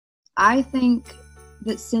I think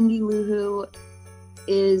that Cindy Lou Who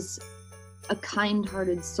is a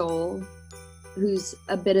kind-hearted soul who's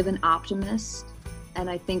a bit of an optimist, and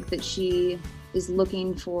I think that she is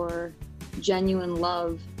looking for genuine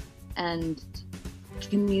love and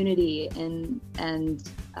community and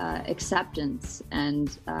acceptance,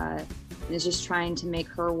 and is just trying to make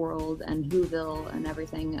her world and Whoville and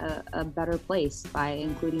everything a better place by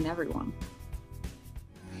including everyone.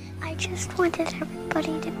 I just wanted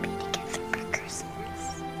everybody to be together for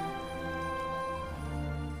Christmas.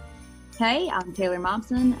 Hey, I'm Taylor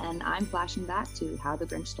Momsen, and I'm flashing back to How the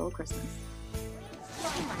Grinch Stole Christmas.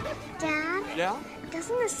 Dad? Yeah?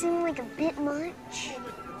 Doesn't this seem like a bit much?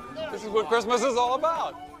 This is what Christmas is all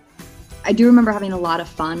about. I do remember having a lot of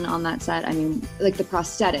fun on that set. I mean, like the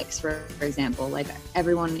prosthetics, for example, like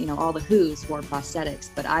everyone, you know, all the Whos wore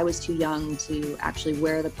prosthetics, but I was too young to actually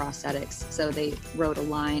wear the prosthetics. So they wrote a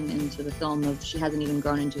line into the film of she hasn't even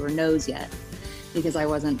grown into her nose yet, because I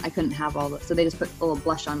couldn't have all the, so they just put a little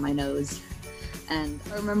blush on my nose. And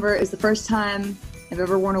I remember it was the first time I'd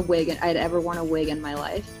ever worn a wig in my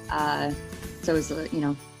life. So it was, you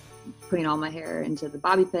know, putting all my hair into the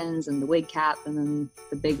bobby pins and the wig cap and then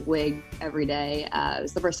the big wig every day. It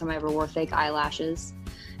was the first time I ever wore fake eyelashes,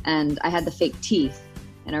 and I had the fake teeth.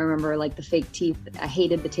 And I remember, like, the fake teeth, I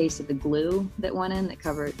hated the taste of the glue that went in that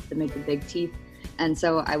made the big teeth. And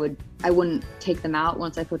so I wouldn't take them out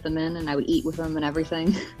once I put them in, and I would eat with them and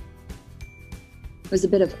everything. It was a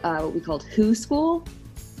bit of what we called Who school,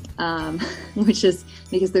 which is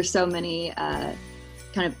because there's so many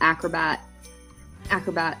kind of acrobats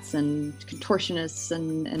and contortionists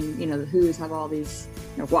and you know, the Whos have all these,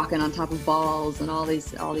 you know, walking on top of balls and all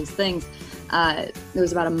these things. There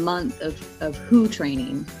was about a month of Who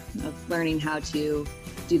training, of learning how to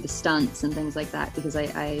do the stunts and things like that, because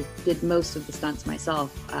I did most of the stunts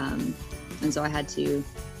myself, and so I had to,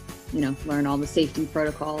 you know, learn all the safety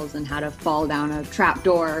protocols and how to fall down a trap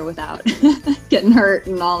door without getting hurt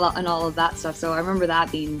and all of that stuff. So I remember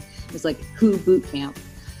that it was like Who boot camp.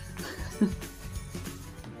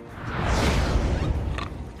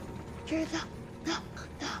 You're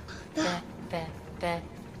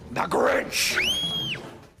The Grinch!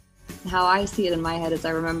 How I see it in my head is, I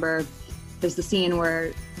remember there's the scene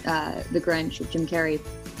where the Grinch with Jim Carrey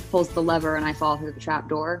pulls the lever and I fall through the trap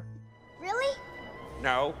door. Really?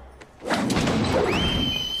 No.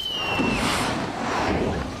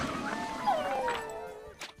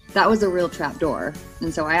 That was a real trap door,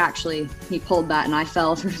 and so he pulled that and I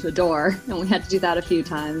fell through the door, and we had to do that a few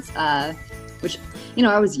times, which, you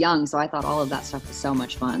know, I was young, so I thought all of that stuff was so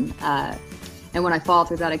much fun. And when I fall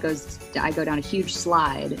through that, I go down a huge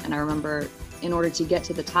slide, and I remember in order to get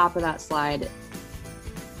to the top of that slide,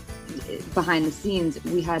 behind the scenes,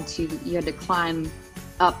 you had to climb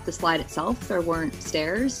up the slide itself. There weren't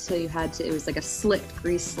stairs, so it was like a slick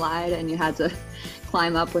grease slide, and you had to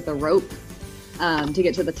climb up with a rope to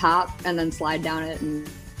get to the top and then slide down it. And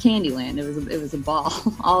Candyland, it was a ball.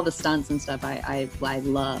 All the stunts and stuff I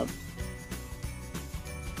love.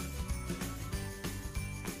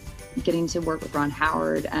 Getting to work with Ron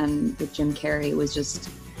Howard and with Jim Carrey was just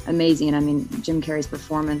amazing. I mean, Jim Carrey's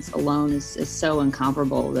performance alone is so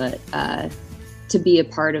incomparable that to be a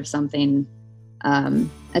part of something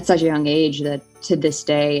at such a young age that to this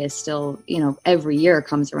day is still, you know, every year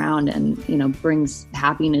comes around and, you know, brings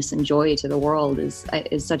happiness and joy to the world is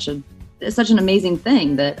such an amazing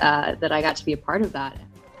thing that I got to be a part of that.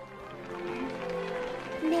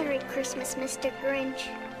 Merry Christmas, Mr. Grinch.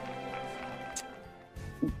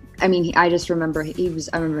 I mean, I remember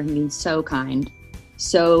him being so kind,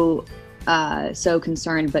 so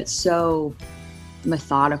concerned, but so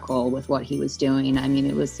methodical with what he was doing. I mean,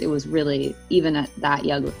 it was really, even at that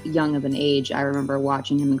young of an age, I remember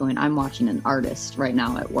watching him and going, I'm watching an artist right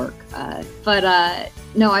now at work.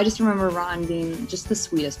 No, I just remember Ron being just the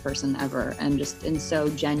sweetest person ever, and so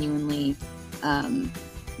genuinely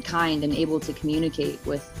kind and able to communicate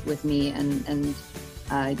with me and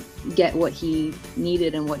get what he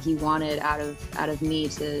needed and what he wanted out of me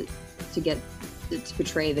to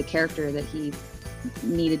portray the character that he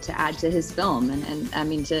needed to add to his film. And I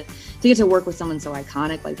mean, to get to work with someone so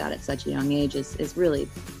iconic like that at such a young age is really,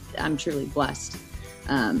 I'm truly blessed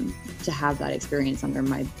to have that experience under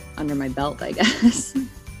my belt, I guess.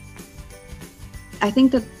 I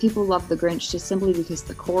think that people love The Grinch just simply because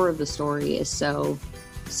the core of the story is so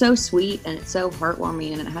sweet, and it's so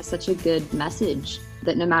heartwarming, and it has such a good message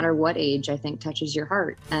that no matter what age, I think touches your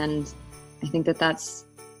heart. And I think that's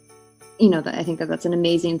an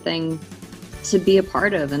amazing thing to be a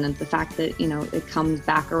part of. And the fact that, you know, it comes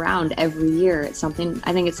back around every year, I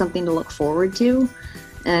think it's something to look forward to.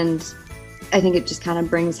 And I think it just kind of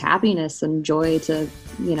brings happiness and joy to,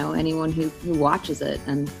 you know, anyone who watches it.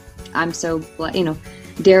 And I'm so, you know,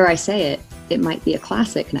 dare I say it, it might be a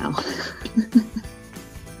classic now.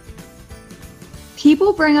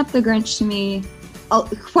 People bring up the Grinch to me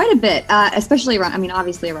quite a bit, especially around, I mean,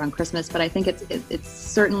 obviously around Christmas, but I think it's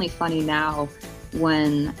certainly funny now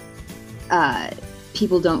when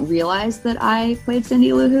people don't realize that I played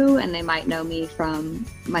Cindy Lou Who, and they might know me from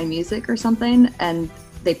my music or something, and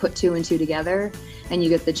they put two and two together, and you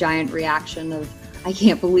get the giant reaction of, I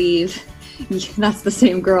can't believe that's the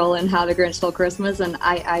same girl in How the Grinch Stole Christmas. And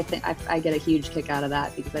I think I get a huge kick out of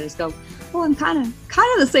that, because I just go, well, I'm kind of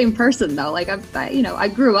the same person though. Like you know, I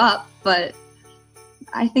grew up, but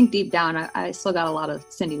I think deep down I still got a lot of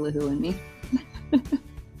Cindy Lou Who in me.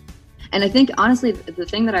 And I think honestly, the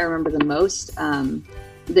thing that I remember the most,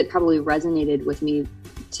 that probably resonated with me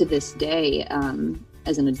to this day,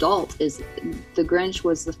 as an adult, is the Grinch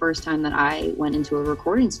was the first time that I went into a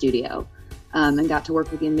recording studio, and got to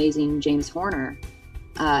work with the amazing James Horner.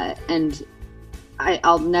 And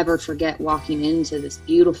I'll never forget walking into this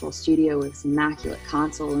beautiful studio with this immaculate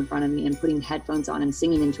console in front of me and putting headphones on and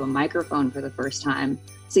singing into a microphone for the first time,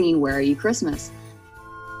 singing Where Are You Christmas?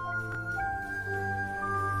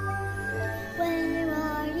 Where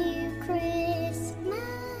are you, Christmas?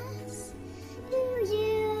 Do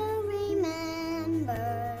you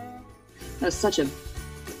remember? That was such an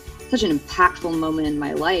impactful moment in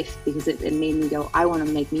my life, because it made me go, I want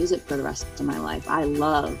to make music for the rest of my life.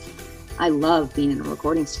 I love being in a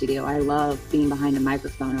recording studio. I love being behind a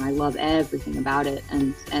microphone, and I love everything about it.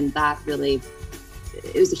 And that really,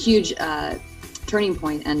 it was a huge turning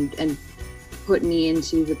point, and put me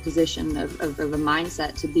into the position of a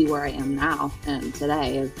mindset to be where I am now and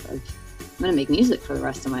today of I'm going to make music for the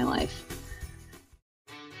rest of my life.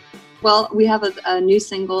 Well, we have a new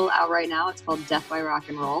single out right now. It's called Death by Rock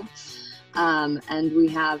and Roll. And we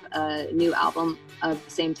have a new album of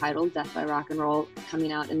the same title, Death by Rock and Roll,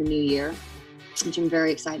 coming out in the new year, which I'm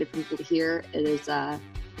very excited for people to hear. It is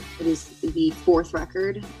the fourth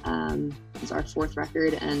record. It's our fourth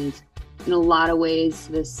record. And in a lot of ways,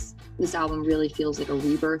 this album really feels like a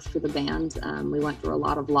rebirth for the band. We went through a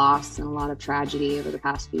lot of loss and a lot of tragedy over the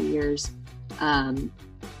past few years.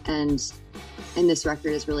 And this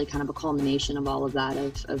record is really kind of a culmination of all of that,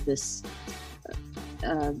 of this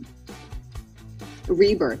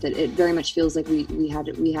rebirth. It very much feels like we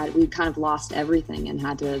kind of lost everything and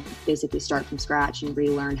had to basically start from scratch and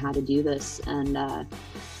relearn how to do this. And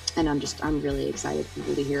I'm really excited for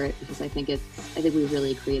people to hear it, because I think we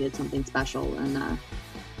really created something special, and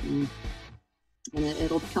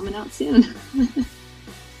it'll be coming out soon.